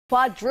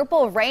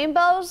Quadruple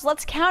rainbows?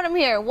 Let's count them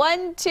here.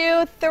 1,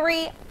 2,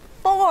 3,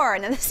 4.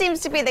 Now, this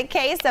seems to be the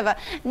case of a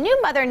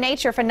new Mother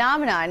Nature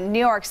phenomenon in New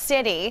York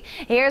City.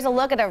 Here's a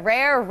look at a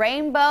rare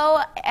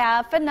rainbow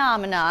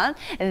phenomenon.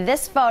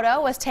 This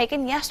photo was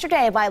taken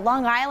yesterday by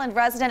Long Island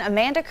resident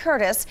Amanda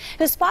Curtis,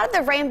 who spotted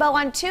the rainbow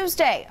on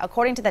Tuesday.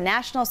 According to the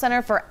National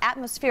Center for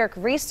Atmospheric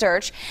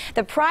Research,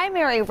 the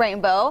primary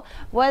rainbow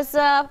was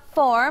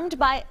formed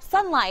by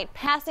sunlight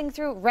passing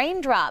through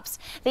raindrops.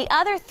 The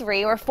other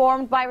 3 were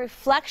formed by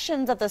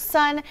reflections of the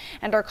sun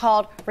and are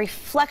called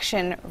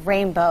reflection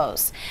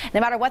rainbows. No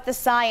matter what the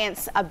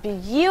science, a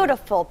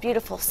beautiful,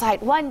 beautiful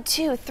sight. 1,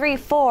 2, 3,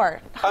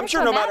 4. I'm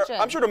sure no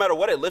matter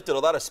what, it lifted a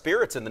lot of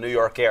spirits in the New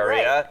York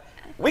area. Right.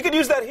 We could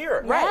use that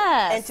here.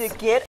 Right. And to get